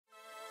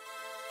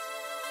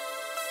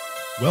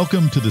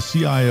Welcome to the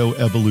CIO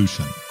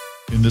Evolution.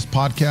 In this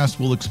podcast,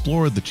 we'll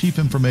explore the Chief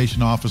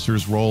Information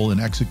Officer's role in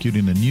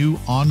executing a new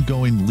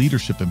ongoing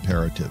leadership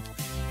imperative,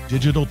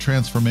 digital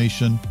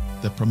transformation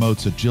that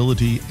promotes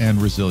agility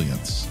and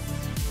resilience.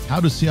 How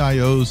do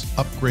CIOs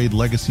upgrade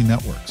legacy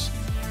networks?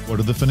 What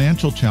are the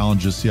financial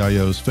challenges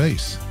CIOs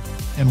face?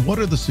 And what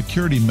are the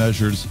security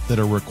measures that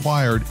are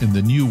required in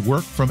the new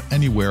work from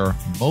anywhere,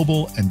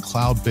 mobile and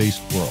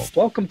cloud-based world?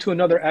 Welcome to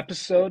another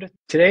episode.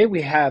 Today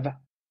we have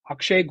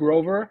Akshay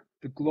Grover,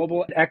 the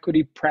Global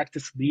Equity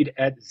Practice Lead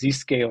at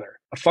Zscaler.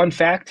 A fun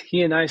fact,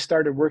 he and I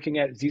started working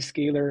at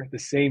Zscaler the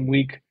same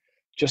week,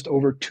 just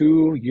over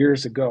 2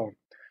 years ago.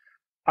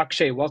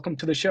 Akshay, welcome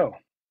to the show.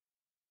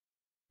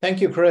 Thank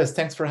you, Chris.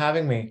 Thanks for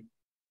having me.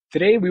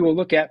 Today we will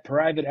look at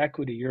private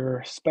equity,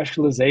 your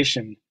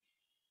specialization.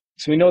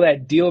 So we know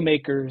that deal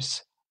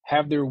makers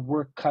have their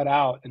work cut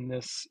out in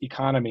this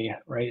economy,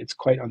 right? It's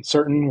quite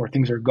uncertain where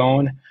things are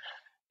going,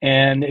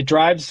 and it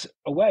drives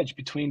a wedge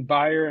between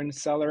buyer and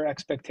seller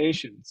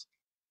expectations.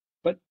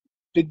 But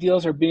big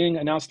deals are being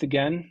announced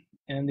again,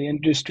 and the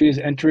industry is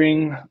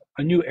entering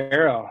a new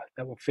era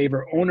that will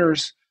favor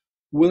owners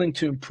willing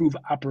to improve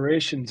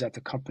operations at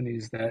the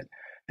companies that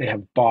they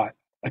have bought.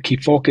 A key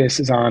focus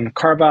is on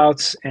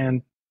carve-outs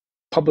and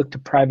public to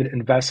private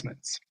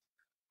investments.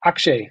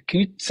 Akshay,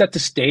 can you set the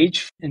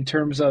stage in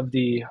terms of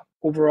the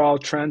overall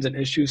trends and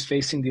issues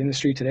facing the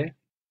industry today?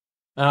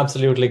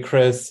 Absolutely,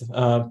 Chris.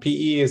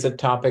 PE is a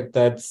topic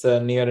that's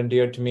near and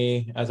dear to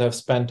me, as I've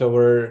spent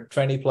over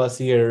 20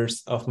 plus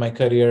years of my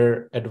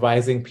career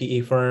advising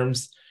PE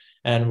firms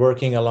and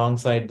working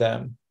alongside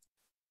them.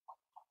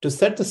 To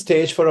set the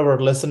stage for our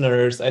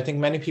listeners, I think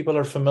many people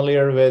are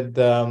familiar with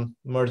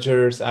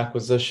mergers,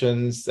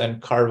 acquisitions,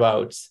 and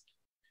carve-outs.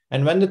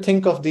 And when they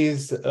think of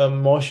these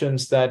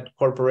motions that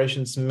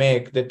corporations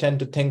make, they tend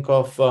to think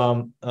of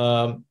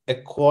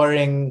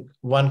acquiring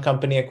one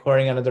company,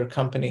 acquiring another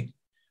company.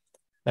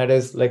 That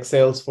is like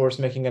Salesforce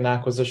making an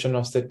acquisition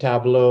of, say,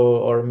 Tableau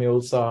or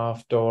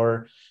MuleSoft,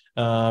 or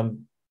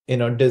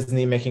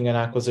Disney making an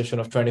acquisition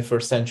of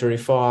 21st Century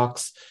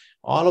Fox.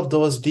 All of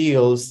those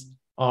deals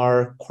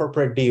are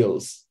corporate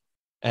deals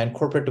and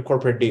corporate to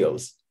corporate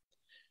deals.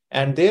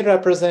 And they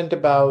represent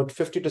about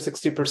 50 to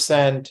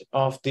 60%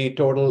 of the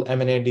total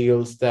M&A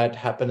deals that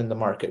happen in the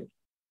market.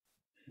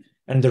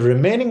 And the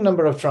remaining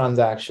number of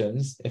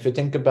transactions, if you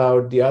think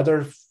about the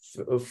other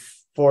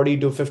 40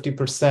 to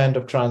 50%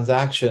 of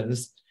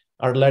transactions,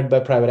 are led by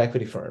private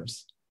equity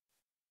firms.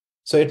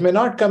 So it may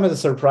not come as a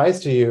surprise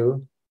to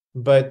you,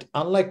 but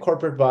unlike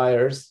corporate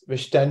buyers,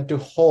 which tend to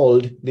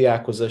hold the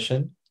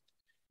acquisition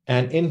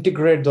and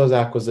integrate those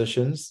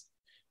acquisitions,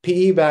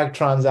 PE-backed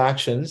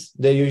transactions,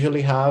 they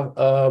usually have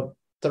a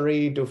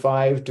 3 to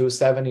 5 to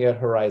 7 year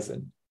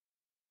horizon.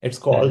 It's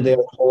called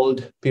their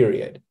hold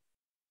period.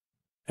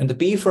 And the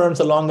PE firms,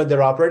 along with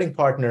their operating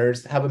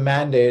partners, have a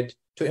mandate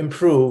to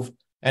improve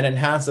and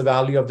enhance the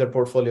value of their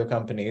portfolio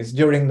companies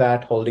during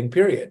that holding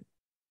period.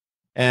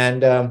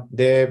 And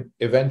they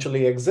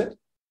eventually exit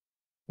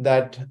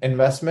that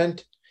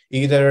investment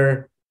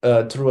either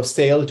through a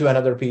sale to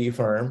another PE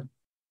firm,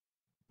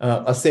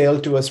 a sale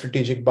to a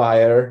strategic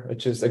buyer,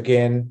 which is,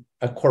 again,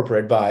 a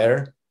corporate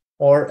buyer,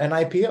 or an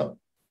IPO.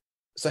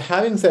 So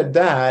having said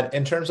that,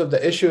 in terms of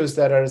the issues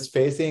that are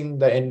facing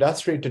the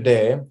industry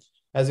today,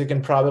 as you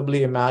can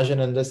probably imagine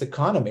in this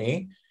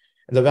economy,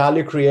 the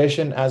value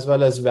creation as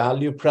well as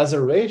value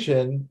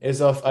preservation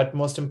is of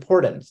utmost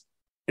importance.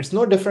 It's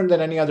no different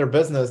than any other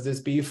business.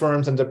 These PE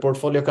firms and their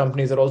portfolio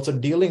companies are also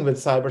dealing with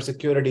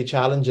cybersecurity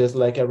challenges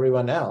like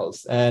everyone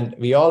else. And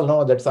we all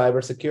know that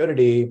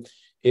cybersecurity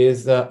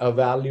is a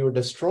value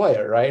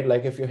destroyer, right?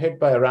 Like if you're hit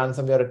by a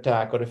ransomware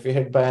attack or if you're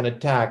hit by an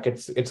attack,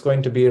 it's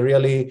going to be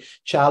really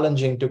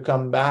challenging to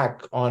come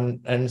back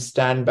on and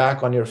stand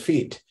back on your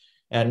feet.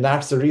 And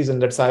that's the reason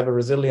that cyber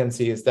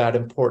resiliency is that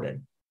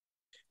important.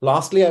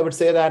 Lastly, I would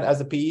say that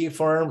as a PE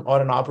firm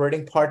or an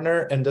operating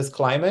partner in this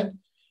climate,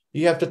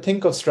 you have to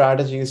think of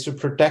strategies to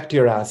protect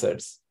your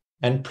assets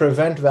and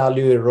prevent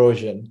value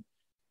erosion,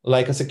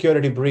 like a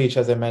security breach,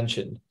 as I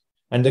mentioned.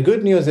 And the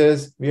good news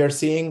is we are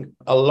seeing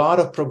a lot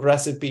of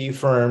progressive PE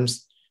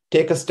firms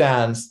take a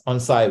stance on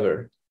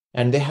cyber,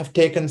 and they have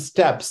taken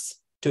steps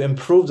to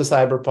improve the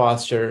cyber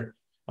posture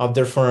of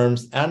their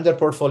firms and their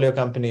portfolio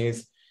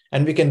companies.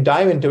 And we can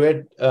dive into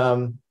it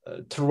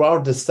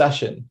throughout this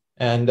session.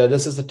 And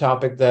this is a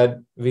topic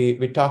that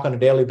we talk on a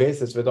daily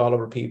basis with all of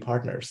our PE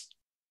partners.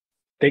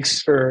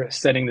 Thanks for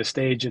setting the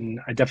stage. And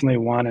I definitely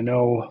want to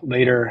know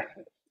later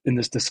in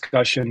this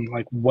discussion,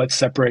 like what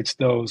separates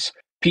those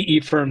PE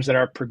firms that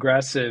are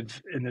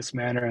progressive in this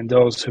manner and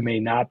those who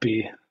may not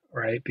be,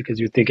 right? Because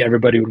you think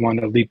everybody would want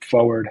to leap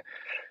forward,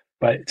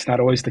 but it's not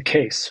always the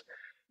case.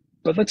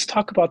 But let's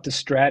talk about the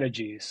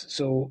strategies.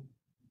 So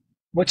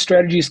what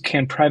strategies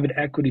can private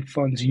equity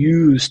funds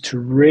use to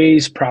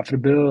raise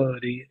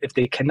profitability if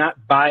they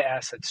cannot buy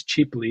assets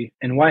cheaply?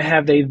 And why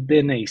have they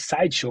been a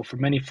sideshow for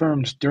many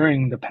firms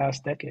during the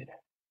past decade?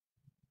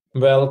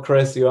 Well,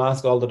 Chris, you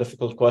ask all the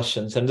difficult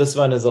questions, and this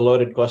one is a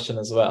loaded question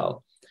as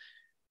well.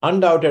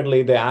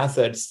 Undoubtedly, the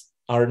assets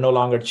are no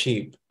longer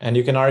cheap. And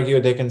you can argue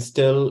they can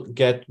still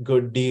get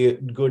good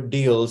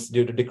deals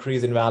due to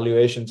decrease in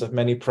valuations of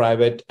many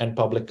private and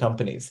public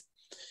companies.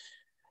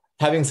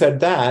 Having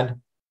said that,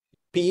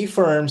 PE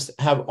firms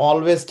have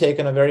always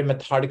taken a very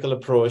methodical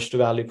approach to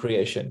value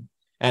creation.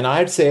 And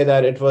I'd say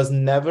that it was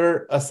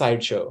never a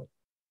sideshow.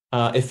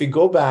 If we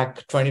go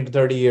back 20 to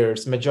 30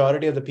 years,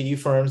 majority of the PE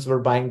firms were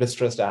buying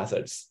distressed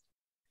assets.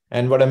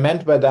 And what I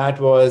meant by that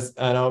was,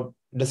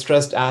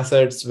 distressed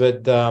assets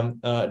with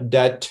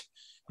debt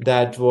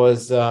that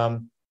was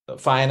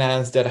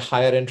financed at a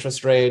higher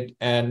interest rate.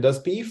 And those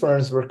PE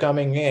firms were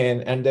coming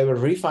in and they were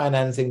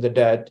refinancing the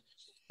debt,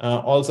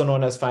 also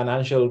known as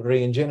financial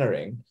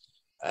reengineering,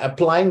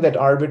 applying that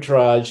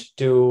arbitrage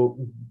to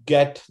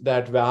get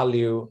that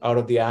value out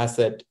of the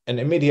asset, an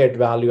immediate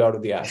value out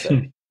of the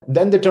asset.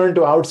 Then they turned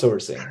to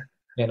outsourcing,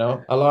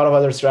 a lot of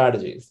other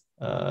strategies.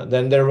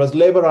 Then there was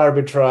labor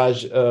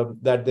arbitrage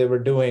that they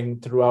were doing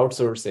through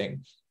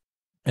outsourcing.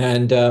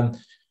 And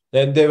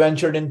then they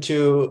ventured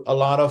into a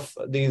lot of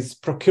these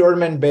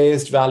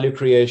procurement-based value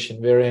creation,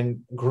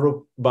 wherein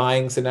group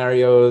buying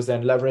scenarios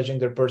and leveraging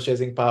their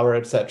purchasing power,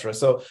 et cetera.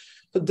 So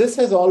this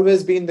has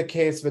always been the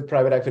case with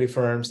private equity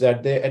firms,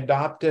 that they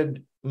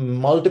adopted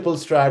multiple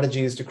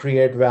strategies to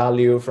create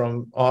value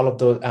from all of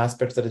those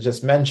aspects that I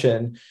just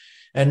mentioned.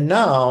 And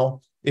now,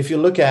 if you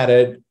look at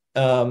it,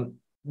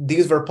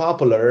 these were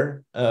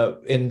popular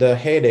in the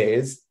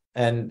heydays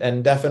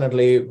and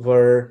definitely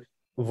were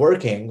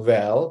working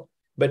well.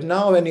 But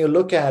now when you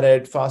look at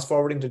it, fast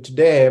forwarding to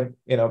today,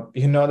 you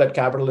know that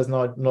capital is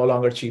no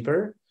longer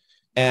cheaper.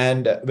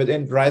 And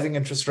within rising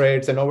interest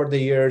rates and over the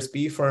years,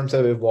 PE firms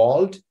have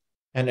evolved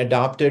and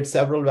adopted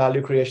several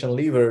value creation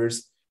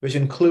levers, which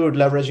include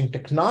leveraging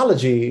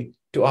technology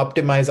to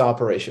optimize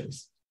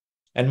operations.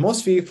 And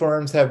most PE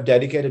firms have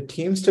dedicated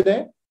teams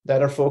today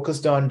that are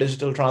focused on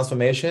digital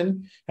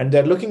transformation, and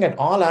they're looking at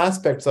all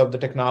aspects of the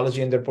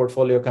technology in their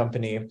portfolio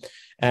company.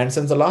 And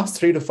since the last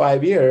 3 to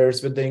 5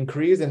 years, with the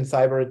increase in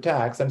cyber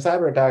attacks, and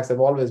cyber attacks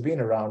have always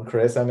been around,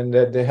 Chris,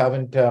 they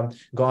haven't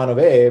gone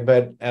away,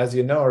 but as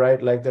you know,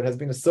 right, like there has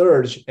been a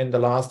surge in the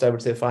last, I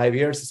would say 5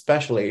 years,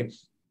 especially.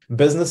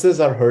 Businesses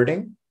are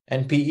hurting,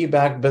 and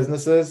PE-backed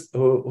businesses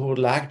who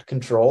lacked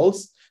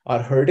controls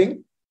are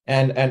hurting.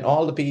 And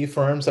all the PE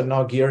firms are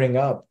now gearing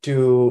up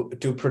to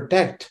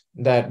protect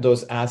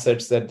those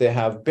assets that they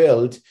have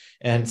built.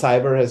 And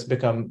cyber has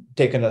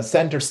taken a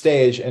center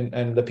stage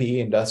in the PE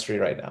industry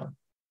right now.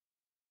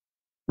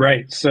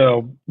 Right.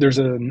 So there's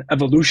an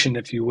evolution,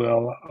 if you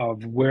will,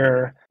 of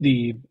where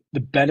the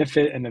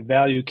benefit and the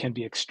value can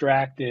be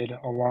extracted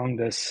along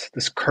this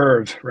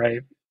curve,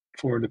 right,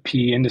 for the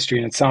PE industry.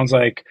 And it sounds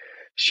like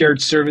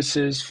shared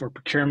services for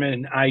procurement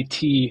and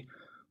IT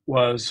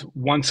was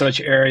one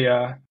such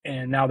area,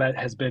 and now that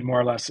has been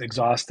more or less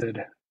exhausted.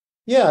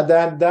 Yeah,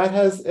 that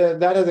has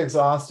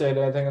exhausted,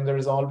 I think, and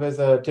there's always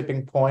a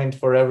tipping point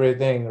for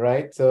everything,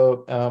 right?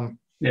 So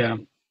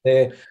when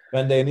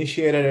they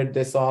initiated it,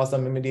 they saw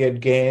some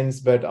immediate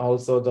gains, but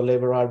also the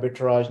labor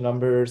arbitrage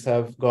numbers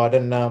have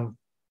gotten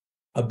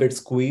a bit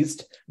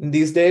squeezed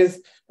these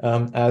days.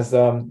 As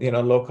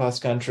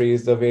low-cost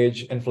countries, the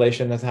wage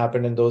inflation has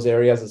happened in those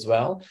areas as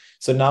well.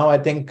 So now I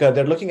think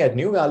they're looking at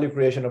new value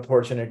creation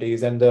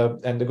opportunities, and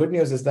the good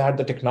news is that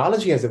the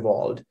technology has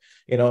evolved.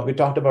 We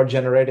talked about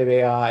generative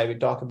AI. We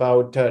talk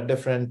about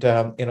different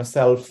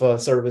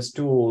self-service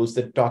tools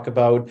that talk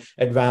about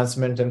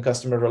advancement in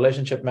customer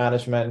relationship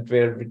management,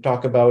 where we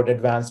talk about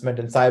advancement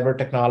in cyber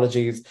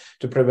technologies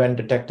to prevent,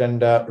 detect,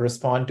 and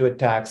respond to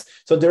attacks.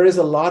 So there is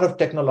a lot of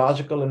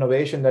technological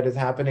innovation that is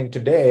happening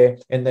today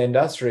in the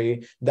industry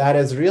that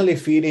is really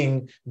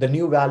feeding the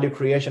new value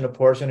creation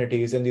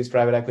opportunities in these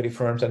private equity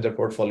firms and their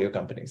portfolio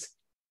companies.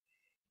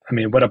 I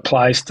mean, what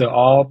applies to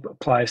all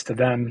applies to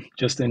them,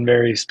 just in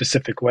very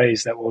specific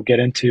ways that we'll get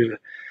into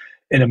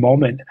in a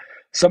moment.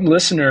 Some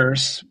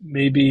listeners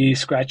may be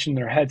scratching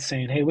their heads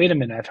saying, hey, wait a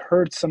minute, I've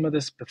heard some of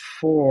this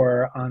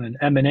before on an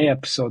M&A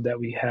episode that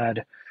we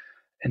had.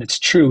 And it's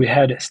true. We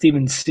had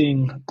Steven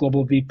Singh,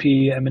 Global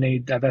VP, M&A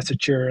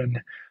Divestiture,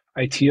 and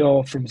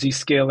ITO from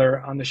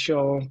Zscaler on the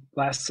show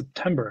last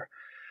September.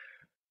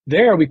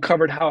 There, we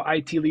covered how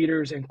IT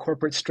leaders and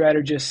corporate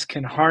strategists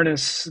can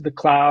harness the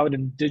cloud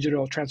and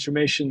digital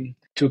transformation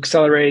to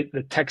accelerate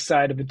the tech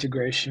side of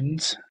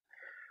integrations.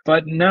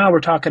 But now we're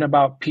talking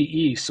about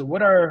PE. So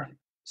what are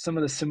some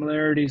of the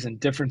similarities and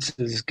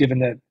differences, given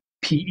that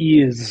PE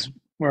is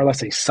more or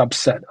less a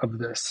subset of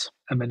this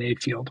M&A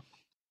field?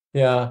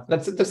 Yeah,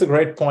 that's a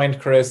great point,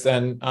 Chris.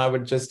 And I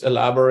would just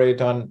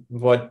elaborate on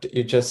what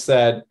you just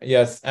said.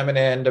 Yes, M&A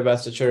and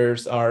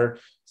divestitures are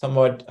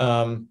somewhat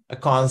a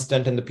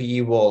constant in the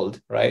PE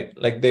world, right?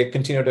 Like they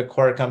continue to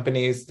acquire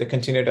companies, they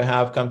continue to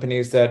have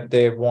companies that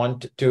they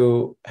want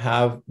to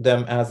have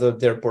them as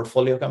their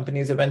portfolio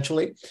companies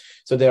eventually.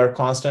 So they are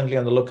constantly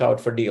on the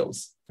lookout for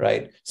deals,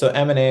 right? So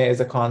M&A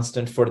is a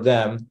constant for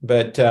them,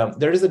 but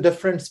there is a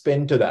different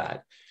spin to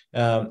that.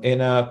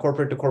 In a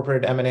corporate to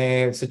corporate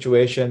M&A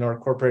situation or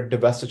corporate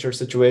divestiture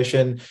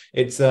situation,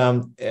 it's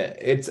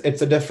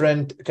a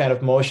different kind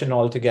of motion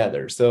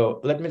altogether.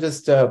 So let me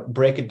just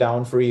break it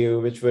down for you,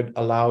 which would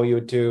allow you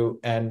to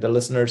and the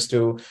listeners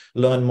to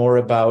learn more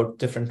about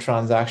different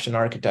transaction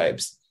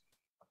archetypes.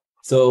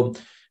 So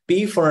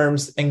PE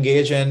firms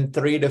engage in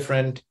three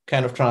different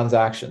kind of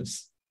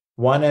transactions.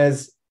 One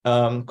is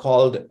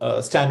called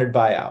standard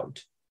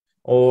buyout,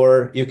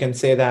 or you can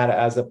say that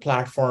as a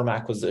platform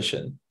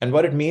acquisition. And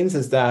what it means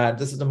is that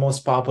this is the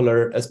most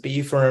popular as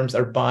PE firms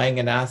are buying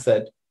an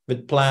asset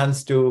with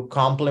plans to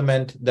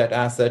complement that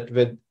asset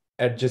with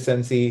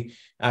adjacency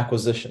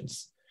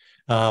acquisitions.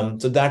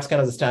 So that's kind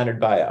of the standard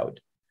buyout.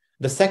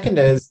 The second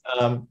is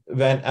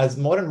when as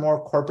more and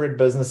more corporate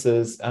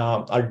businesses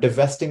are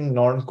divesting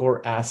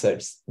non-core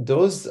assets,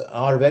 those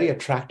are very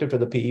attractive to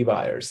the PE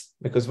buyers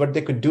because what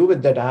they could do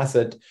with that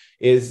asset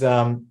is,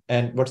 and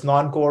what's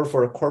non-core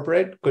for a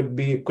corporate could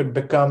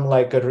become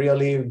like a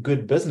really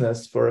good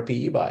business for a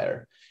PE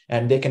buyer.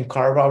 And they can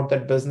carve out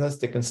that business.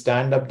 They can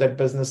stand up that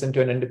business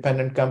into an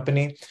independent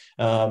company,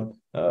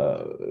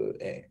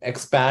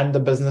 expand the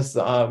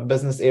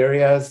business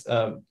areas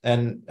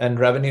and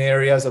revenue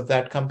areas of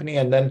that company,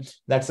 and then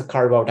that's a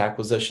carve out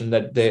acquisition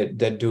that they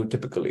do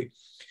typically.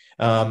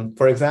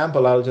 For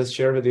example, I'll just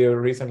share with you.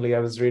 Recently, I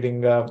was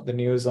reading the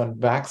news on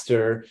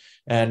Baxter,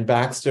 and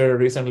Baxter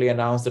recently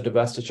announced the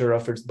divestiture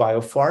of its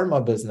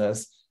biopharma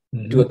business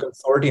to a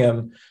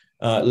consortium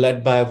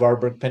led by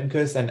Warburg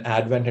Pincus and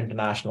Advent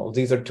International.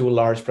 These are two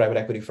large private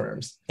equity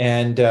firms.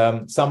 And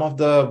some of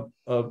the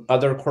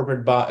other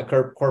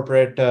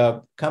corporate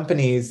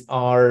companies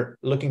are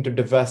looking to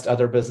divest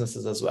other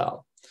businesses as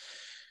well.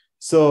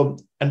 So,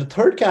 and the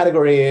third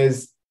category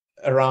is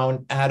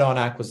around add-on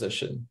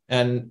acquisition.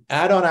 And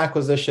add-on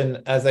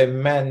acquisition, as I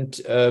meant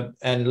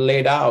and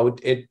laid out,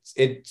 it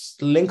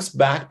links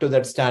back to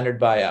that standard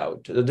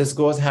buyout. This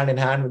goes hand in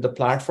hand with the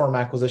platform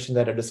acquisition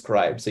that I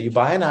described. So you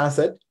buy an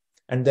asset,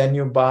 and then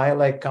you buy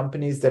like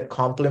companies that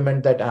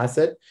complement that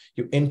asset.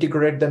 You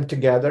integrate them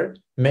together,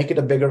 make it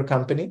a bigger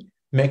company,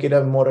 make it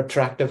a more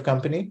attractive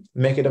company,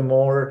 make it a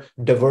more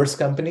diverse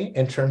company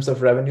in terms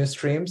of revenue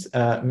streams,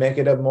 make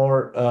it a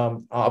more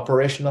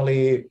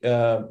operationally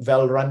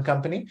well-run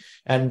company.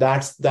 And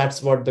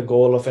that's what the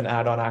goal of an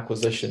add-on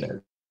acquisition is.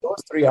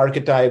 Those three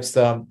archetypes,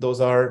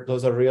 those are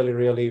really,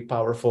 really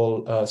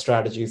powerful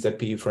strategies that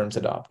PE firms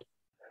adopt.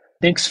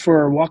 Thanks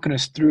for walking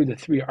us through the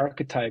three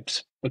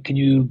archetypes, but can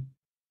you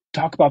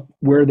talk about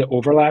where the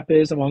overlap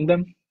is among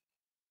them?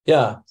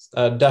 Yeah,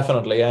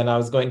 definitely. And I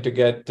was going to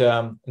get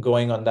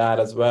going on that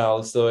as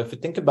well. So if you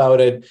think about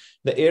it,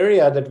 the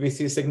area that we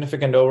see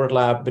significant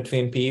overlap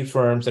between PE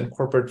firms and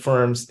corporate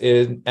firms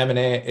in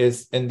M&A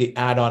is in the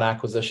add-on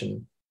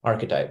acquisition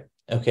archetype.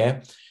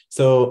 Okay.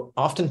 So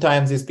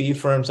oftentimes these PE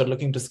firms are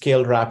looking to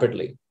scale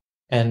rapidly.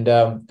 And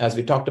as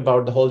we talked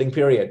about the holding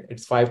period,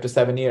 it's 5 to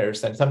 7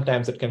 years, and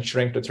sometimes it can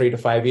shrink to 3 to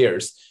 5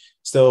 years.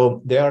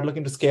 So they are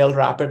looking to scale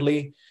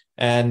rapidly.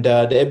 And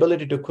the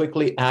ability to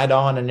quickly add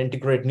on and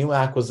integrate new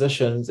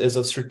acquisitions is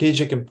of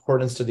strategic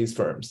importance to these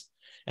firms.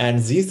 And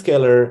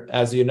Zscaler,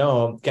 as you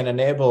know, can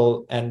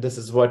enable, and this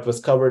is what was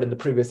covered in the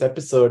previous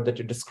episode that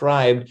you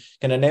described,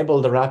 can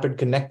enable the rapid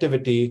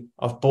connectivity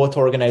of both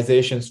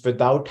organizations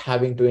without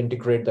having to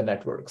integrate the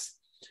networks.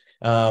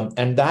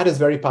 And that is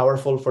very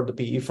powerful for the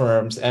PE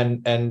firms.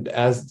 And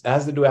as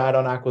they do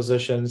add-on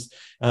acquisitions,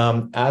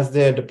 as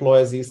they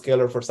deploy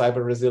Zscaler for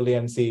cyber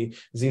resiliency,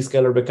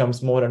 Zscaler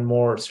becomes more and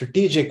more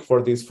strategic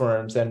for these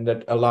firms, and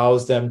that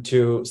allows them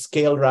to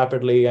scale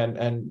rapidly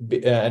and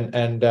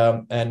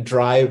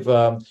drive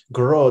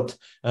growth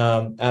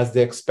as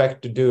they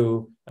expect to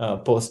do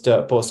post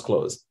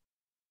close.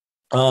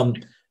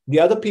 The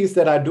other piece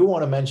that I do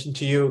want to mention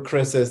to you,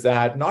 Chris, is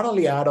that not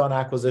only add-on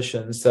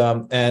acquisitions,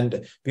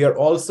 and we are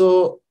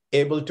also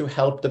able to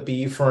help the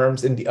PE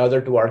firms in the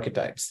other two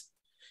archetypes.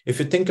 If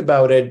you think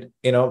about it,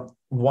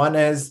 one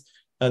is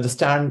the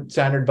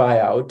standard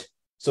buyout.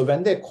 So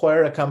when they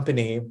acquire a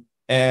company,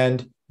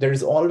 and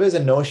there's always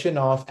a notion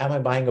of, am I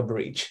buying a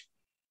breach?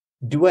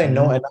 Do I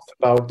know enough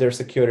about their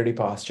security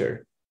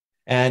posture?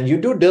 And you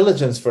do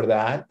diligence for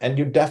that, and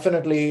you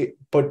definitely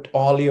put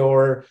all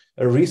your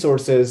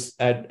resources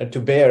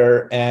to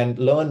bear and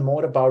learn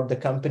more about the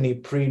company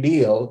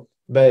pre-deal.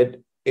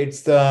 But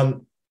it's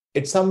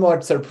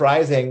somewhat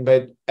surprising,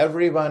 but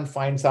everyone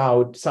finds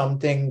out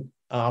something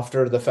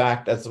after the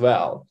fact as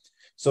well.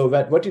 So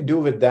what you do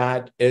with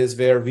that is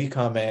where we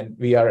come in.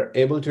 We are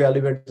able to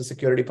elevate the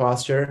security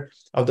posture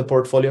of the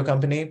portfolio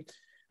company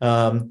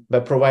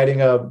by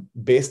providing a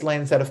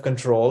baseline set of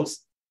controls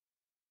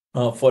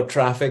for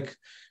traffic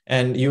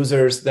and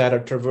users that are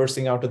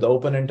traversing out to the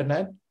open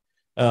internet.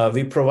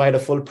 We provide a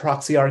full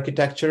proxy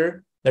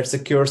architecture that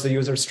secures the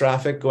user's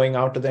traffic going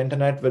out to the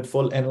internet with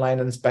full inline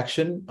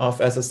inspection of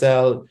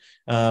SSL,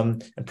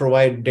 and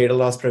provide data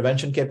loss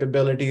prevention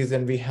capabilities,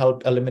 and we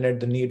help eliminate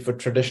the need for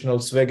traditional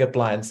SWG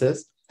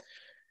appliances.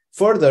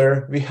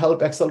 Further, we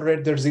help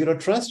accelerate their zero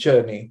trust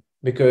journey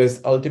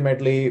because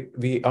ultimately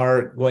we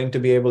are going to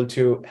be able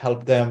to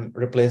help them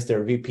replace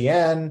their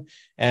VPN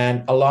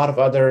and a lot of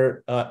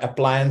other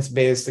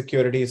appliance-based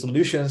security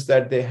solutions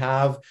that they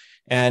have,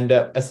 and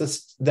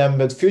assist them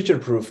with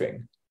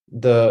future-proofing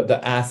the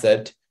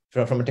asset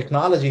from a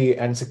technology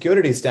and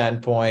security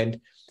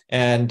standpoint.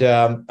 And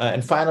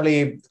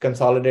finally,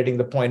 consolidating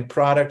the point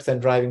products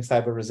and driving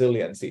cyber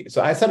resiliency.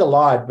 So I said a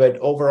lot, but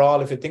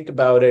overall, if you think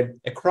about it,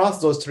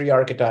 across those three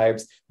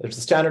archetypes, whether it's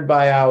a standard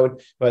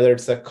buyout, whether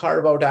it's a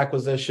carve-out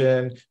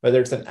acquisition,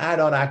 whether it's an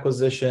add-on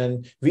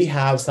acquisition, we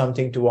have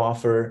something to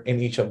offer in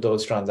each of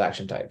those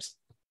transaction types.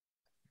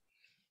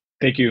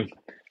 Thank you.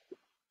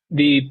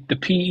 The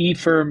PE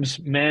firms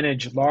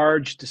manage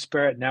large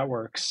disparate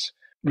networks,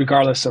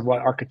 regardless of what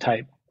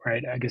archetype,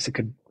 right? I guess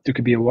there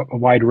could be a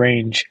wide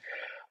range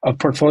of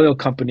portfolio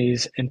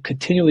companies and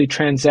continually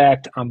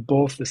transact on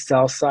both the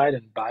sell side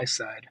and buy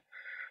side.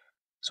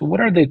 So what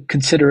are the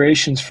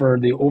considerations for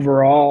the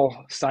overall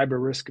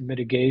cyber risk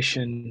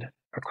mitigation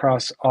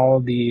across all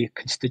the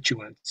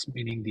constituents,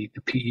 meaning the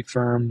PE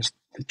firms,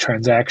 the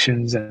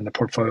transactions, and the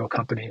portfolio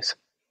companies?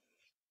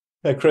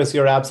 Chris,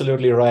 you're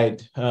absolutely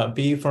right.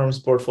 PE firms'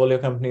 portfolio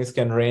companies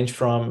can range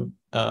from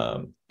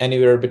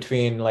anywhere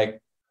between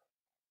like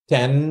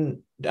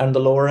 10 on the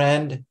lower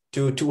end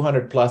to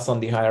 200 plus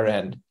on the higher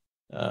end.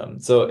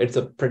 So it's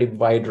a pretty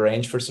wide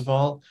range, first of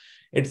all.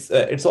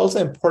 It's also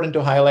important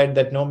to highlight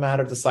that no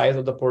matter the size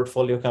of the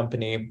portfolio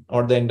company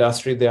or the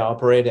industry they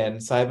operate in,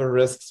 cyber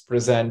risks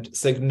present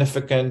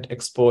significant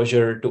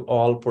exposure to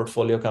all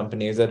portfolio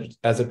companies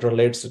as it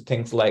relates to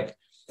things like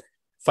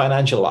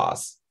financial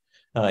loss.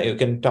 You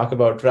can talk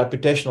about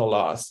reputational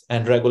loss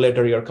and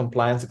regulatory or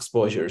compliance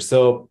exposure.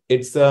 So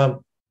it's a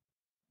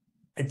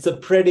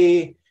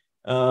pretty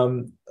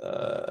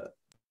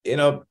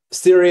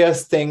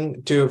serious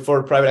thing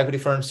for private equity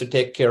firms to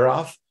take care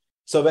of.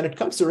 So when it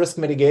comes to risk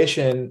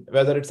mitigation,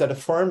 whether it's at a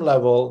firm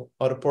level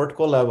or a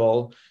portco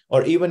level,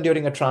 or even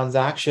during a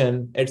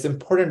transaction, it's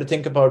important to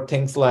think about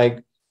things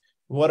like,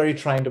 what are you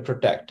trying to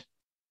protect?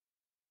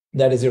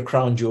 That is your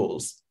crown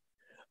jewels.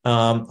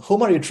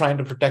 Whom are you trying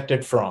to protect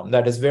it from?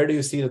 That is, where do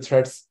you see the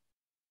threats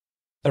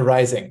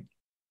arising?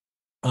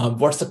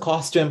 What's the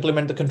cost to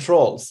implement the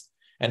controls?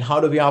 And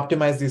how do we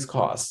optimize these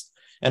costs?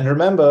 And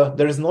remember,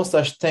 there is no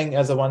such thing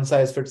as a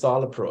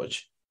one-size-fits-all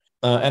approach.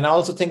 And I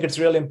also think it's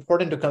really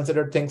important to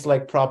consider things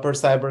like proper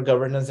cyber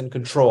governance and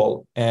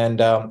control,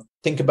 and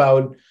think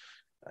about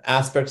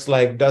aspects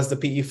like, does the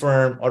PE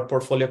firm or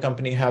portfolio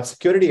company have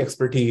security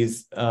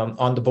expertise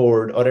on the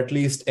board, or at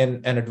least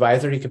in an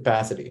advisory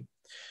capacity?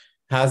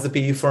 Has the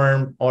PE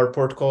firm or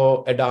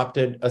portco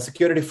adopted a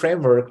security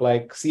framework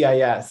like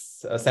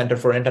CIS, Center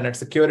for Internet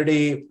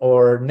Security,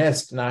 or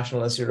NIST,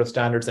 National Institute of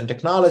Standards and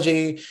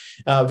Technology,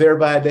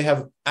 whereby they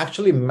have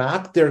actually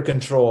mapped their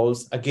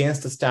controls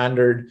against the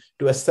standard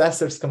to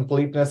assess its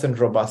completeness and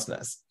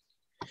robustness?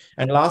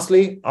 And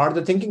lastly, are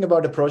they thinking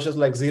about approaches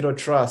like zero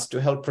trust to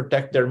help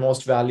protect their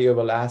most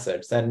valuable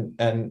assets?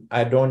 And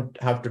I don't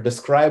have to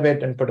describe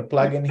it and put a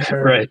plug in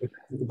here. Right.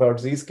 About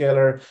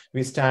Zscaler,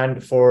 we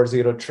stand for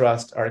zero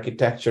trust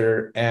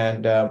architecture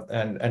and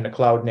a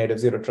cloud native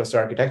zero trust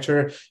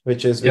architecture,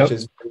 which is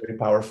very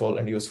powerful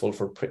and useful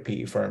for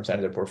PE firms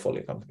and their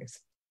portfolio companies.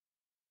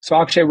 So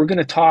Akshay, we're going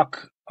to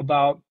talk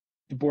about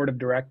the board of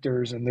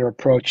directors and their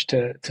approach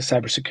to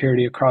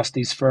cybersecurity across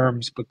these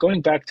firms. But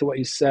going back to what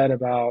you said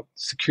about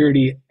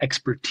security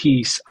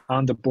expertise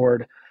on the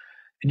board,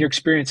 in your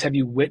experience, have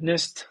you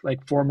witnessed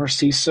like former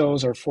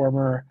CISOs or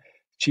former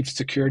chief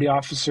security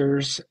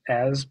officers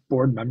as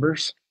board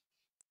members?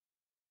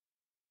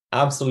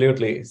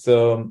 Absolutely.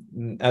 So,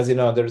 as you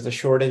know, there's a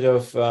shortage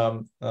of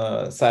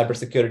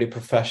cybersecurity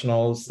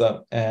professionals,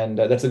 and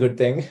that's a good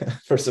thing,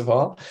 first of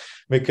all,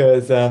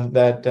 because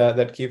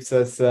that keeps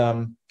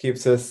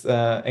us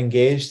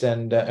engaged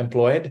and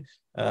employed.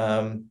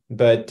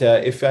 But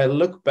if I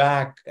look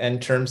back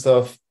in terms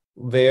of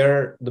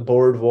where the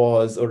board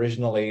was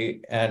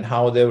originally and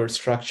how they were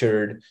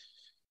structured,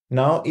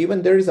 now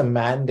even there is a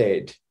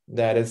mandate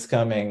that is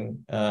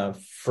coming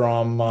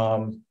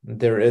from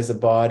there is a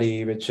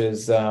body which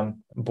is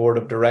board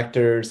of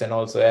directors and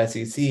also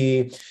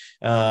SEC.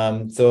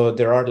 So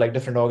there are like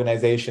different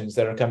organizations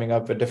that are coming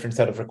up with different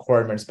set of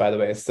requirements, by the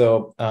way.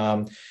 So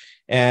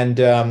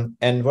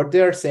and what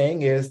they are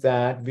saying is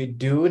that we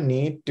do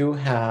need to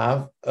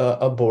have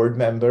a board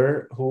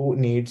member who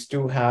needs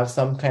to have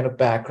some kind of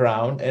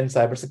background in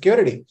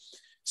cybersecurity.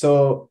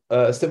 So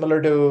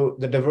similar to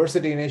the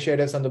diversity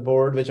initiatives on the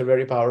board, which are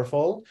very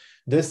powerful,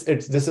 this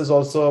is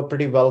also a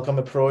pretty welcome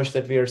approach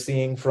that we are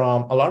seeing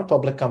from a lot of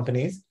public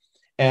companies.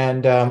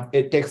 And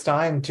it takes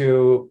time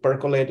to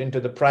percolate into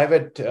the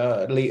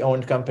privately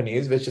owned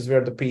companies, which is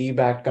where the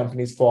PE-backed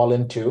companies fall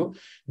into.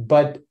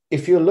 But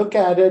if you look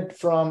at it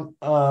from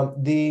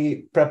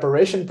the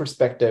preparation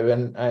perspective,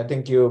 and I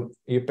think you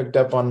picked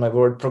up on my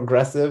word,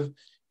 progressive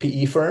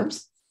PE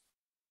firms.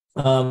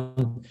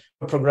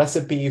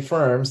 Progressive PE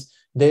firms,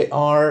 they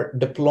are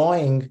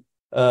deploying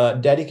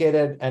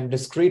dedicated and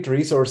discrete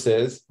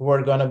resources who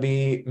are going to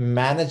be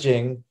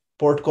managing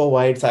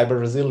portco-wide cyber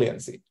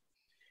resiliency.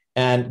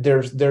 And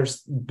their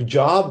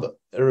job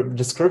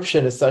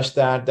description is such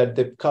that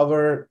they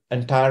cover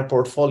entire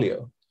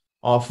portfolio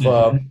of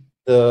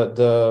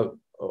the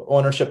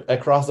ownership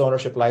across the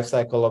ownership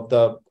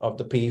lifecycle of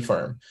the PE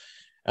firm.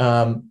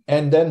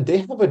 And then they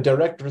have a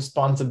direct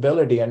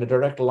responsibility and a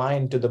direct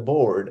line to the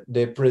board.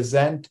 They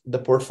present the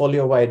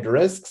portfolio-wide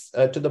risks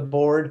to the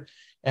board,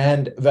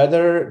 and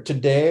whether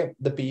today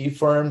the PE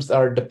firms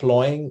are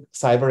deploying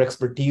cyber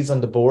expertise on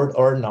the board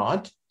or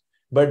not,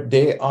 but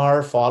they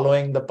are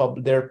following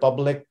their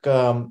public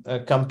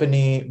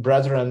company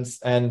brethrens,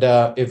 and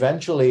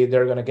eventually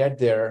they're going to get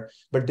there.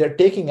 But they're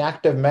taking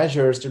active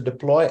measures to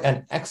deploy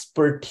an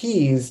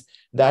expertise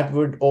that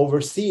would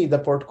oversee the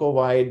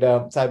portco-wide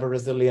cyber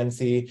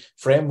resiliency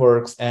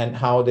frameworks and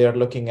how they're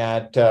looking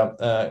at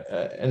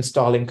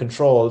installing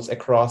controls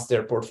across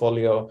their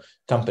portfolio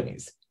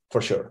companies,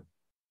 for sure.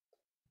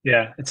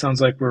 Yeah, it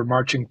sounds like we're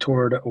marching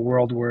toward a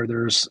world where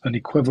there's an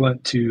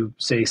equivalent to,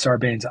 say,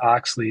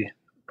 Sarbanes-Oxley,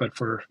 but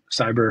for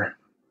cyber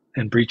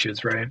and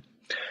breaches, right?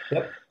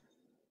 Yep.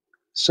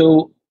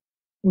 So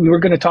we were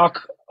going to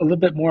talk a little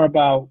bit more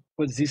about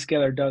what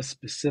Zscaler does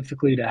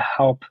specifically to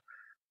help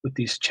with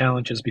these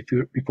challenges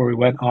before we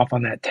went off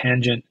on that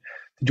tangent.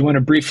 Did you want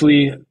to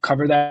briefly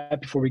cover that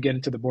before we get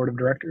into the board of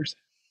directors?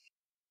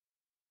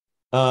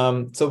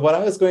 So what I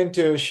was going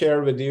to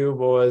share with you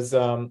was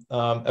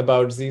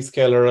about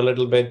Zscaler a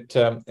little bit.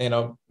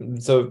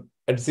 So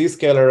at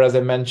Zscaler, as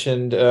I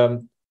mentioned,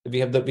 we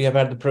have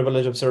had the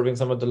privilege of serving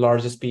some of the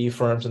largest PE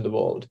firms in the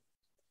world.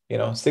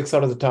 6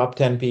 out of the top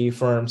 10 PE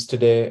firms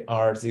today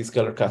are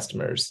Zscaler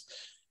customers,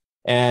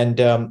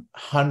 and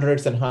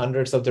hundreds and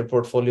hundreds of their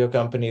portfolio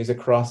companies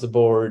across the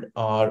board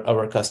are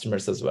our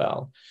customers as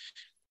well.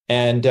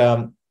 And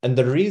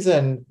the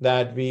reason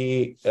that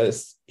we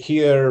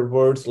hear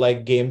words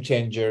like game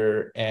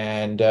changer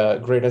and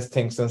greatest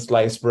thing since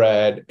sliced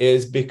bread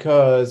is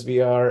because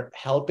we are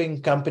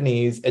helping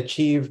companies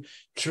achieve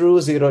true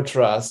zero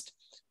trust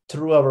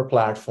through our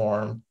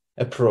platform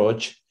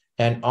approach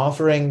and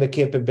offering the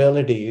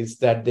capabilities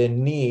that they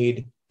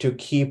need to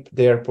keep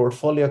their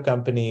portfolio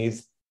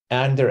companies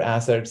and their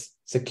assets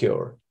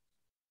secure.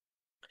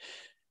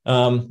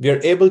 We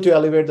are able to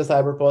elevate the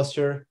cyber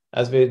posture,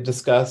 as we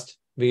discussed.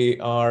 We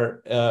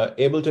are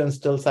able to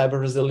instill cyber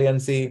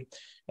resiliency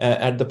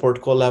at the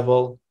portco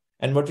level.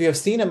 And what we have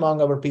seen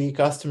among our PE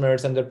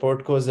customers and their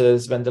portcos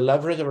is when they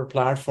leverage our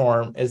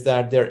platform is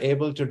that they're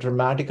able to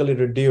dramatically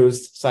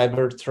reduce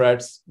cyber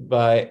threats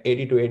by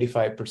 80 to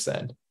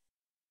 85%.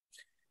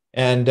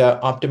 And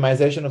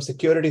optimization of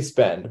security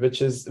spend,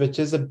 which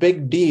is a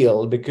big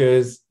deal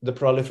because the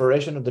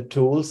proliferation of the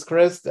tools,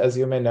 Chris, as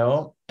you may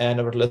know, and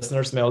our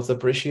listeners may also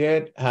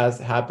appreciate, has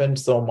happened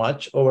so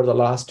much over the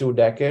last 2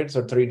 decades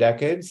or 3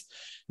 decades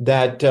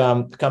that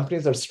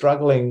companies are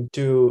struggling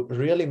to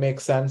really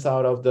make sense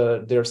out of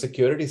their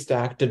security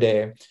stack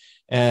today.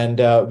 And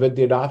with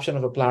the adoption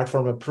of a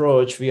platform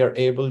approach, we are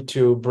able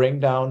to bring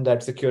down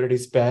that security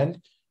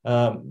spend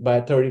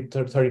by 30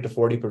 to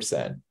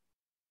 40%.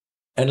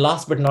 And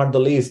last but not the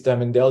least,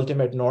 the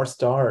ultimate North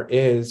Star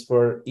is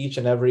for each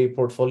and every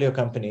portfolio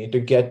company to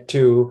get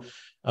to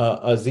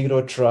a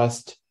zero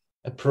trust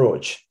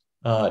approach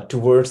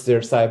towards their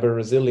cyber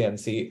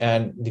resiliency.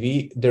 And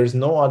there's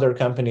no other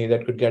company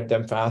that could get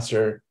them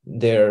faster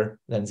there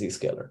than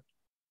Zscaler.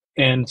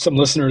 And some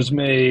listeners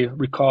may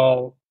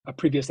recall a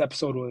previous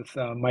episode with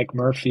Mike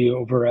Murphy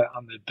over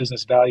on the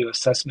business value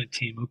assessment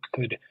team, who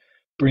could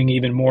bring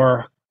even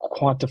more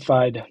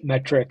quantified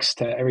metrics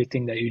to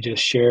everything that you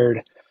just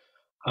shared,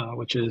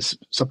 which is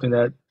something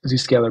that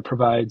Zscaler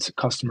provides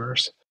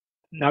customers.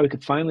 Now we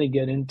could finally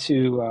get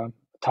into a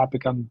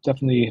topic I'm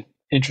definitely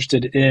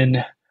interested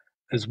in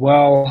as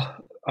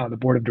well, the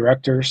board of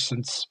directors,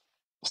 since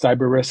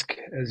cyber risk,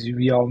 as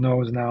we all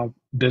know, is now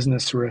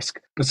business risk.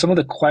 But some of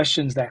the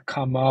questions that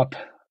come up,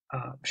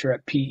 I'm sure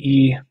at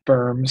PE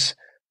firms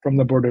from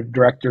the board of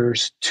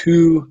directors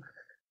to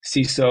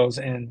CISOs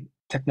and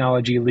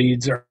technology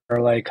leads are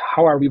like,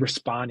 how are we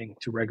responding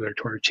to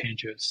regulatory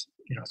changes,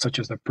 such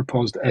as the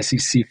proposed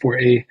SEC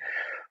 4A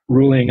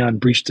ruling on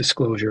breach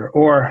disclosure?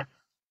 Or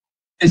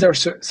is our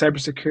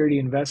cybersecurity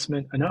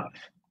investment enough?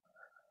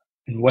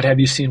 And what have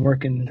you seen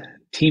work in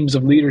teams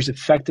of leaders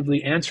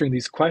effectively answering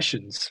these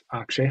questions,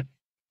 Akshay?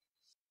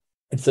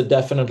 It's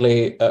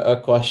definitely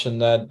a question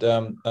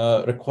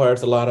that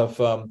requires a lot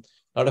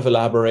of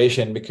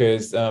elaboration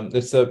because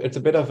it's a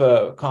bit of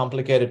a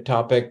complicated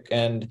topic,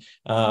 and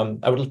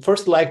I would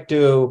first like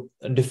to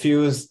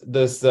diffuse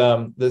this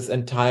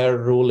entire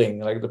ruling,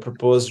 like the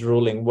proposed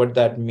ruling, what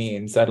that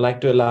means. I'd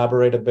like to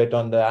elaborate a bit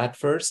on that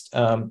first,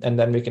 and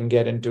then we can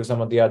get into some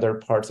of the other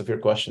parts of your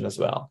question as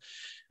well.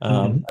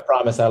 I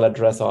promise I'll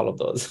address all of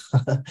those.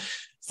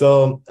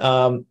 So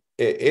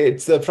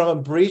it's from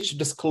a breach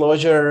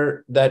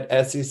disclosure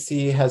that SEC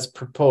has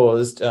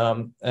proposed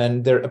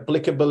and their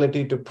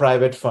applicability to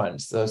private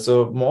funds.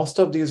 So most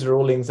of these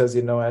rulings, as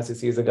you know,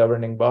 SEC is a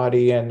governing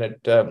body and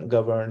it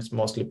governs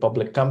mostly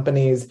public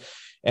companies.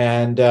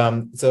 And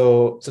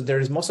so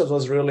there's most of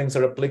those rulings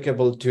are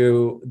applicable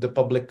to the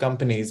public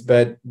companies.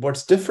 But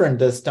what's different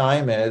this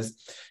time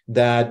is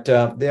that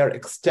they are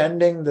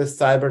extending the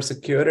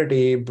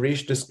cybersecurity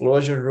breach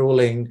disclosure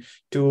ruling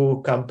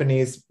to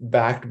companies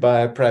backed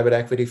by private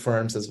equity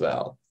firms as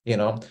well.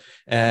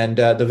 And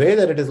the way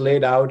that it is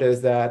laid out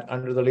is that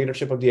under the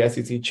leadership of the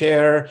SEC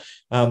chair,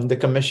 the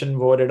commission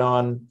voted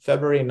on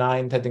February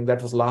 9th, I think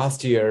that was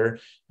last year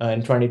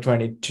in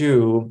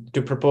 2022,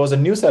 to propose a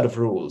new set of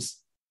rules.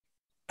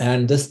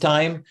 And this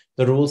time,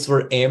 the rules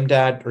were aimed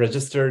at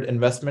registered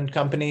investment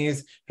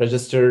companies,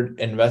 registered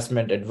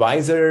investment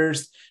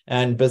advisors,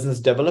 and business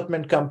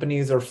development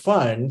companies or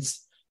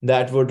funds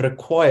that would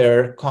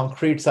require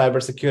concrete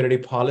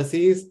cybersecurity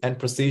policies and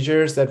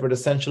procedures that would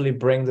essentially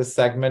bring this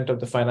segment of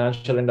the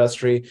financial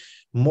industry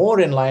more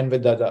in line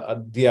with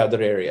the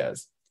other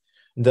areas.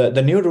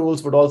 The new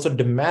rules would also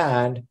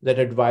demand that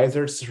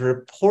advisors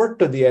report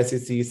to the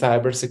SEC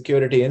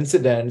cybersecurity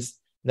incidents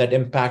that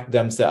impact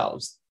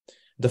themselves,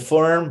 the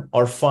firm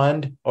or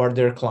fund or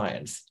their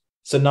clients.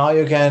 So now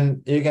you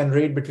can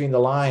read between the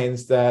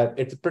lines that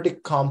it's a pretty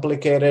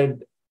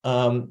complicated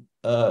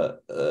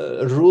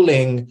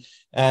ruling,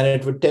 and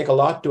it would take a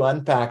lot to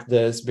unpack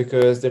this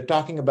because they're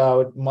talking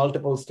about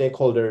multiple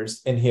stakeholders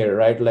in here,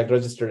 right? Like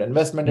registered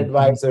investment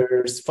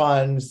advisors,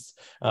 funds,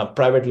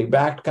 privately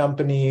backed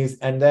companies.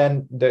 And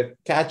then the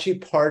catchy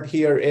part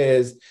here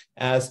is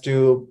as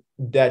to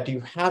that you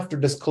have to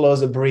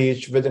disclose a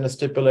breach within a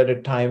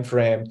stipulated time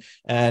frame.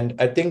 And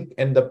I think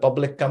in the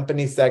public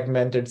company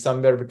segment, it's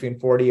somewhere between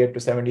 48 to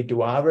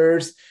 72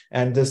 hours.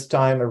 And this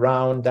time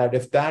around, that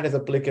if that is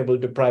applicable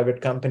to private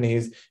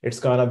companies,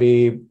 it's going to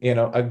be,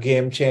 a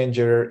game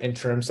changer in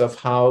terms of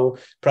how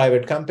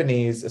private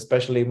companies,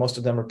 especially most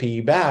of them are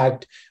PE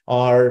backed,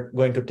 are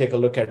going to take a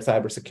look at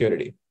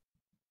cybersecurity.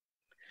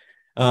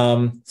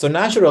 So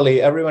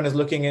naturally, everyone is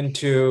looking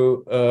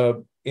into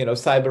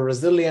cyber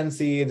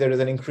resiliency. There is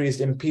an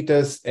increased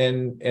impetus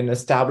in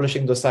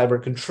establishing the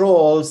cyber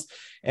controls.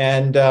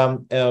 And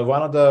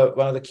one of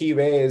the key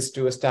ways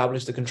to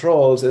establish the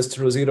controls is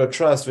through zero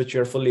trust, which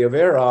you're fully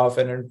aware of.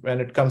 And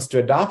when it comes to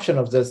adoption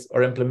of this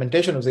or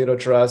implementation of zero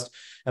trust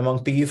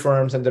among PE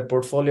firms and their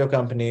portfolio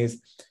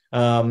companies,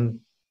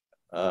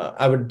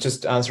 I would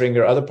just answering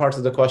your other parts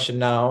of the question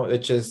now,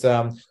 which is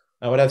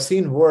what I've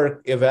seen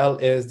work well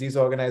is these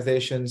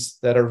organizations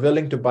that are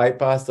willing to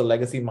bypass the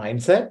legacy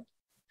mindset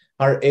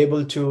are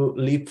able to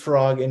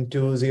leapfrog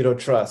into zero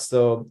trust.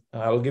 So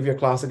I'll give you a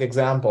classic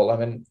example. I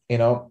mean,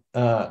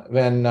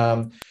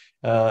 when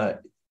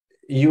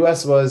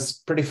US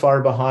was pretty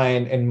far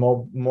behind in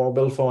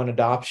mobile phone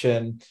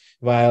adoption,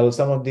 while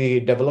some of the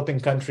developing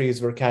countries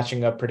were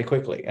catching up pretty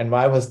quickly. And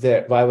why was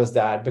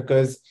that?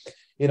 Because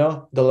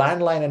the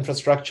landline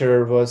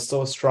infrastructure was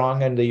so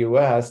strong in the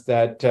US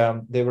that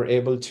they were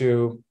able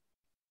to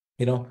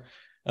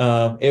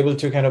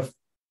kind of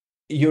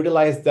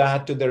utilize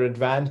that to their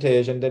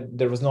advantage, and that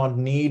there was not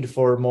need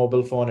for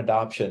mobile phone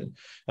adoption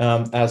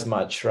as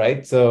much,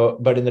 right? So,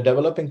 but in the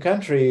developing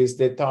countries,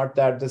 they thought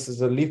that this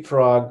is a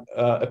leapfrog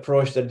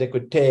approach that they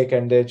could take,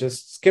 and they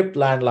just skipped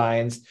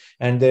landlines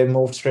and they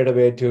moved straight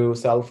away to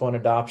cell phone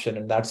adoption.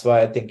 And that's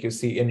why I think you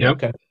see in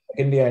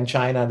India and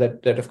China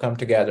that have come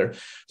together.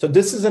 So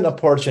this is an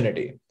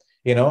opportunity.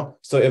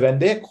 So when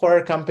they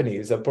acquire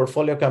companies,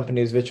 portfolio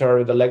companies, which are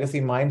with a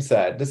legacy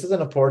mindset, this is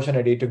an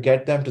opportunity to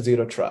get them to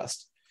zero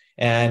trust.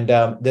 And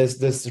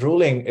this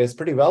ruling is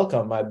pretty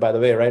welcome, by the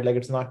way, right? Like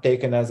it's not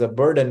taken as a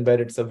burden, but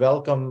it's a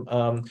welcome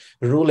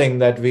ruling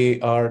that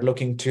we are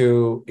looking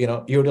to,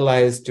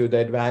 utilize to the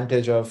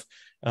advantage of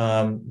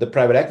the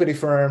private equity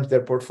firms,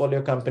 their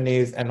portfolio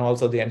companies, and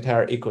also the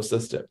entire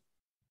ecosystem.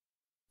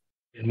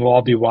 And we'll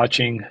all be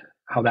watching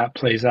how that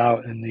plays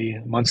out in the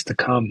months to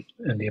come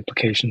and the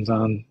implications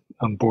on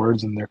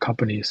boards and their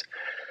companies.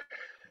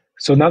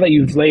 So now that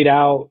you've laid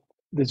out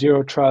the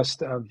zero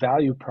trust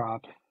value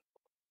prop,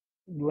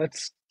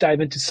 let's dive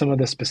into some of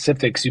the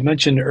specifics. You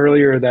mentioned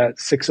earlier that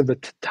 6 of the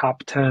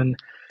top 10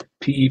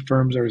 PE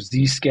firms are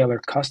Zscaler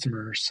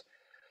customers.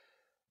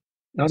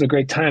 Now's a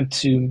great time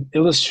to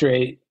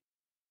illustrate,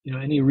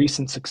 any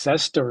recent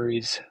success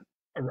stories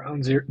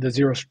around the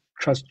zero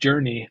trust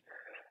journey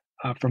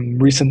from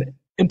recent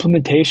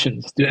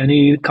implementations. Do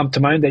any come to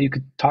mind that you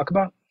could talk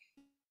about?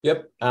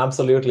 Yep,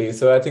 absolutely.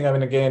 So I think,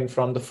 again,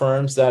 from the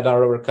firms that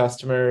are our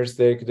customers,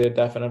 they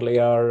definitely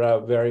are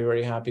very,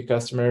 very happy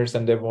customers,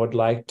 and they would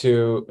like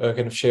to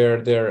kind of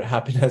share their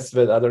happiness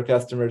with other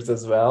customers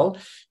as well.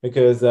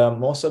 Because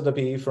most of the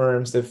PE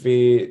firms, if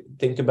we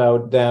think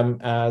about them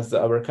as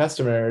our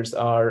customers,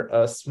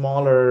 are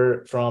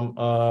smaller from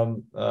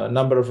a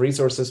number of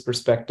resources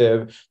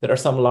perspective. There are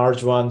some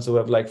large ones who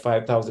have like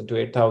 5,000 to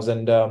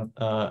 8,000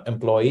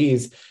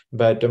 employees,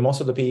 but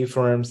most of the PE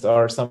firms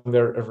are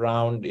somewhere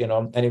around,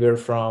 anywhere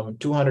from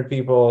 200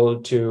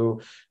 people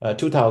to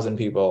 2,000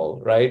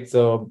 people, right?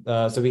 So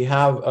we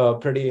have a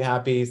pretty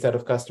happy set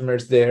of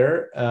customers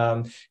there.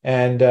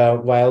 And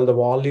while the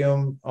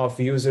volume of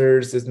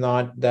users is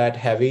not that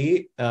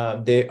heavy,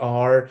 they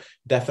are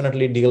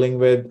definitely dealing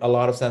with a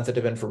lot of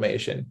sensitive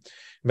information.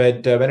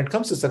 But when it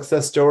comes to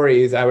success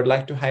stories, I would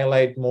like to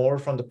highlight more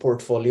from the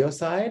portfolio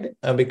side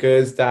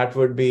because that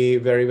would be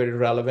very, very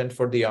relevant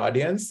for the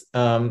audience.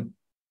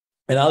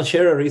 And I'll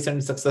share a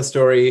recent success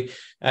story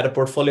at a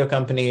portfolio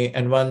company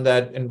and one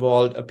that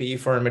involved a PE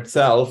firm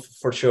itself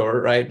for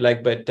sure, right?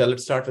 But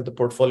let's start with the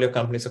portfolio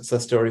company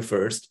success story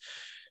first.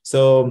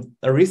 So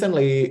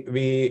recently,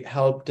 we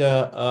helped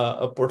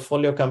a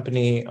portfolio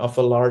company of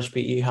a large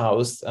PE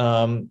house,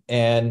 and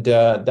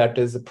that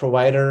is a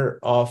provider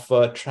of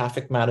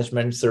traffic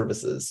management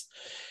services.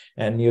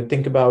 And you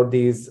think about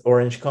these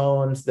orange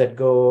cones that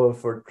go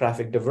for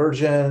traffic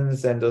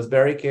diversions and those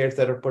barricades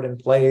that are put in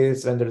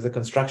place when there's a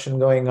construction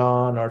going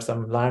on or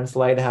some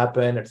landslide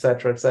happen, et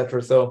cetera, et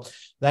cetera. So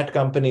that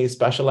company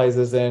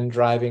specializes in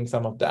driving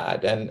some of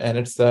that, and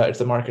it's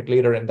a market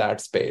leader in that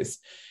space.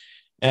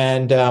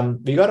 And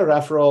we got a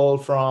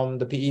referral from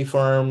the PE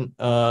firm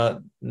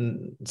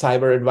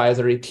cyber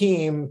advisory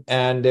team,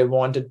 and they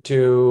wanted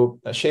to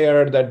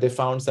share that they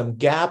found some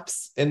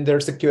gaps in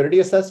their security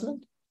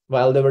assessment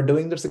while they were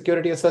doing their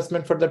security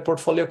assessment for their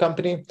portfolio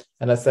company.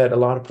 And I said, a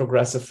lot of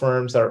progressive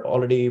firms are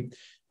already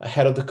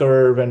ahead of the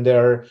curve and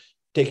they're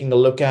taking a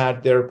look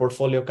at their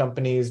portfolio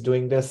companies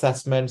doing the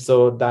assessment.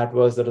 So that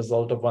was the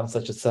result of one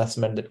such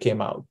assessment that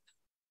came out.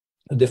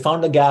 They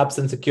found the gaps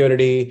in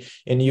security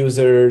in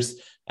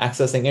users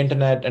accessing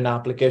internet and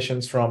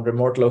applications from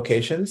remote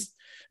locations.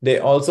 They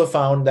also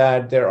found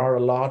that there are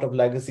a lot of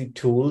legacy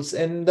tools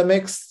in the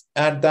mix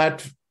at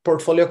that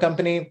portfolio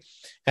company.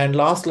 And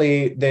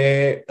lastly,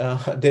 they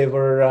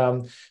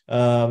were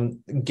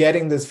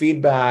getting this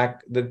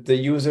feedback that the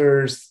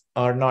users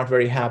are not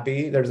very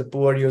happy. There's a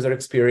poor user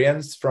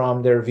experience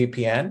from their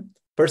VPN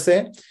per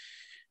se.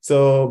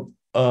 So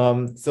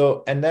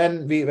and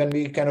then when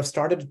we kind of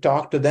started to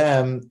talk to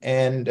them,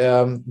 and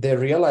they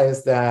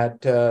realized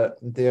that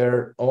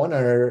their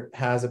owner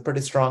has a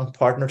pretty strong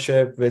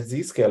partnership with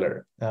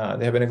Zscaler.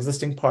 They have an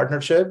existing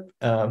partnership,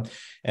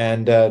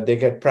 and they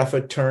get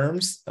preferred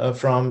terms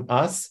from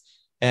us.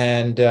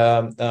 And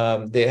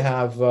they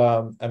have,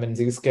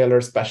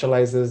 Zscaler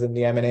specializes in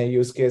the M&A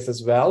use case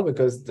as well,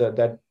 because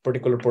that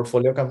particular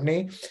portfolio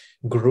company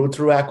grew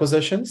through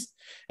acquisitions.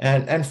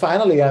 And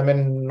finally,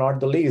 not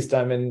the least,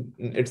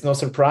 it's no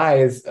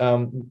surprise,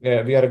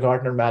 we are a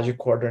Gartner Magic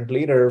Quadrant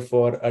leader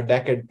for a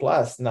decade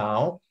plus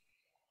now,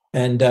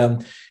 and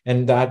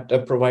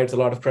that provides a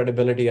lot of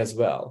credibility as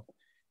well.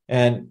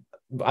 And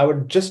I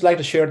would just like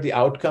to share the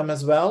outcome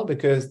as well,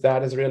 because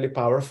that is really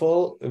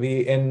powerful.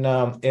 We in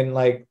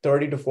like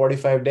 30 to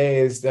 45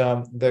 days,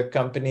 the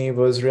company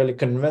was really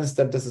convinced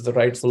that this is the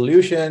right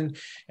solution,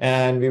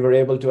 and we were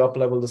able to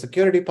up-level the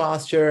security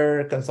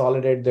posture,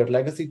 consolidate their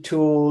legacy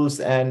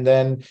tools, and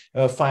then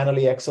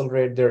finally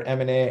accelerate their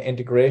M&A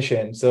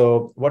integration.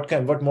 So what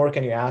more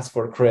can you ask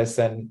for, Chris?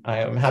 And I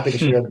am happy to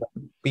share the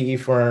PE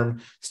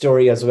firm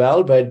story as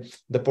well, but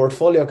the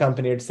portfolio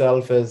company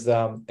itself is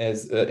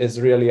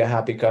really a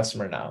happy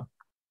customer now.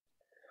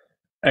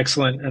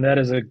 Excellent. And that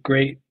is a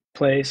great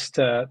place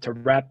to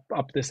wrap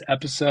up this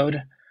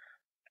episode.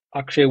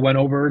 Akshay went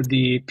over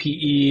the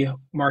PE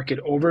market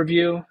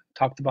overview,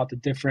 talked about the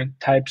different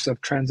types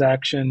of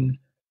transaction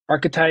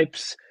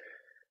archetypes.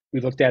 We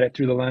looked at it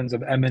through the lens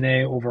of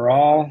M&A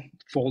overall,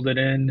 folded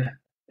in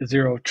the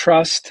zero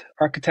trust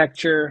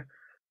architecture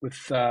with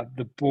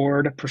the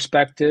board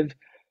perspective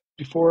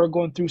before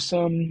going through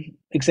some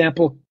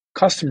example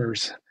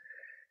customers.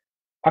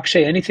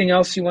 Akshay, anything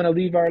else you want to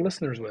leave our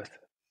listeners with?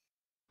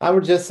 I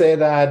would just say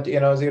that,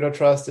 zero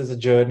trust is a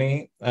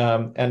journey.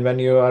 And when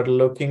you are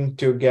looking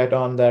to get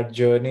on that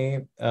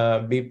journey,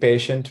 be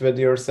patient with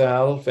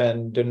yourself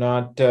and do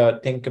not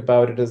think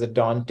about it as a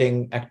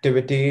daunting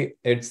activity.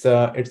 It's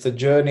a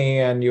journey,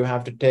 and you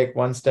have to take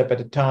one step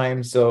at a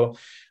time. So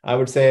I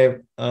would say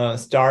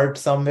start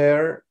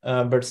somewhere,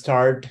 but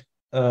start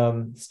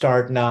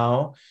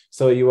now,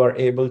 so you are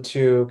able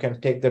to kind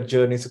of take that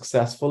journey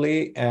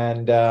successfully.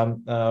 And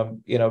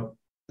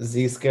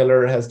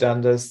Zscaler has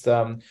done this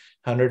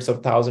hundreds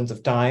of thousands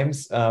of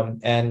times,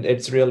 and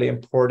it's really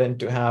important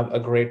to have a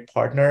great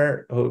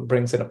partner who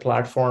brings in a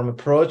platform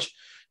approach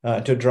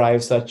to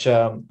drive such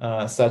an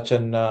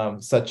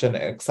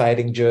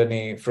exciting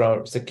journey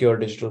from secure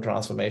digital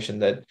transformation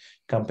that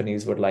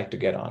companies would like to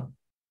get on.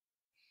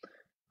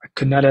 I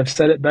could not have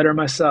said it better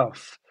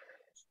myself.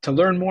 To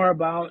learn more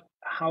about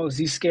how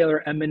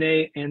Zscaler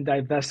M&A and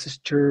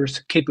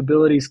divestitures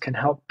capabilities can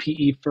help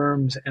PE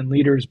firms and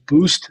leaders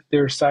boost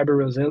their cyber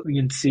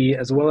resiliency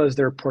as well as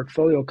their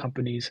portfolio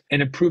companies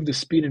and improve the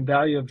speed and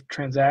value of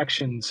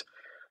transactions,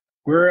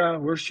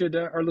 where should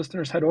our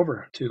listeners head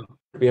over to?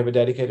 We have a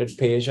dedicated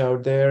page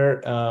out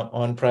there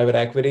on private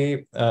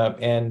equity,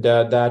 and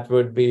that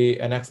would be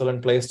an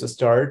excellent place to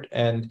start.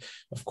 And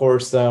of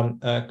course,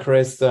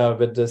 Chris,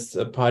 with this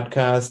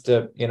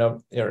podcast,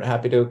 you're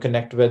happy to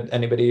connect with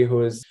anybody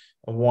who is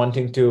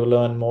wanting to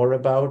learn more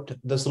about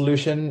the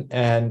solution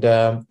and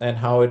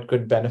how it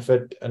could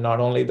benefit not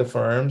only the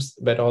firms,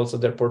 but also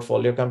their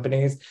portfolio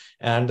companies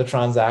and the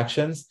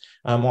transactions,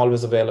 I'm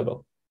always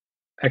available.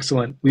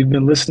 Excellent. We've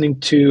been listening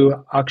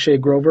to Akshay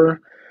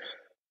Grover,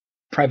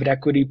 private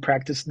equity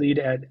practice lead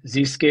at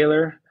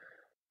Zscaler.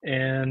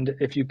 And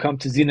if you come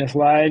to Zenith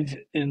Live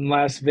in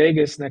Las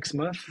Vegas next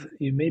month,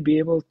 you may be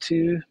able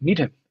to meet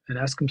him and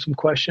ask him some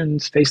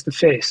questions face to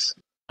face.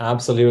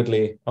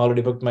 Absolutely.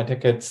 Already booked my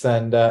tickets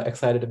and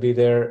excited to be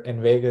there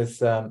in Vegas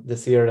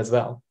this year as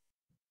well.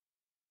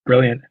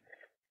 Brilliant.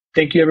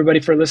 Thank you,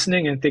 everybody, for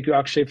listening. And thank you,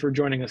 Akshay, for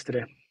joining us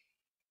today.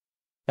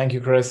 Thank you,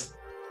 Chris.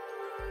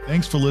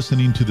 Thanks for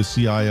listening to the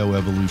CIO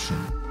Evolution.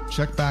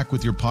 Check back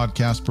with your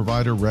podcast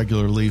provider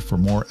regularly for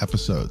more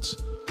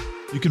episodes.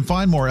 You can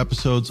find more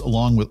episodes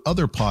along with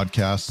other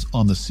podcasts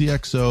on the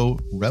CXO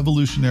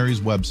Revolutionaries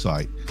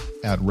website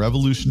at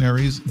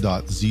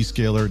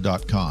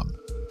revolutionaries.zscaler.com.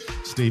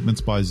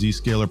 Statements by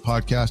Zscaler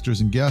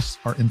podcasters and guests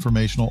are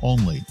informational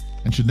only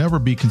and should never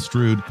be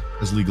construed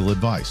as legal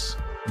advice.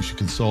 You should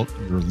consult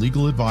your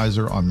legal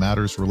advisor on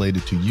matters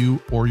related to you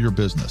or your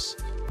business.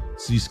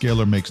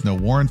 Zscaler makes no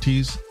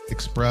warranties,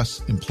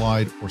 express,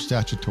 implied, or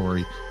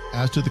statutory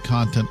as to the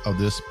content of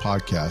this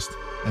podcast,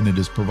 and it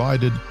is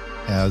provided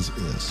as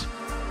is.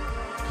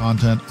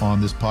 Content on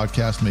this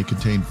podcast may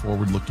contain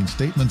forward-looking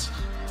statements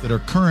that are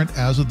current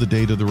as of the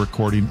date of the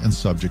recording and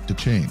subject to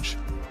change.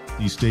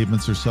 These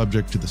statements are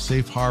subject to the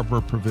safe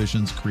harbor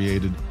provisions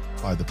created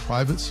by the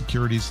Private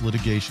Securities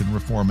Litigation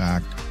Reform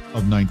Act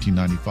of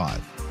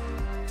 1995.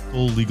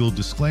 Full legal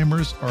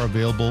disclaimers are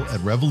available at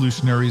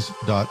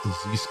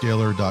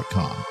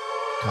revolutionaries.zscaler.com.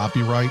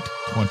 Copyright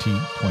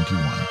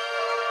 2021.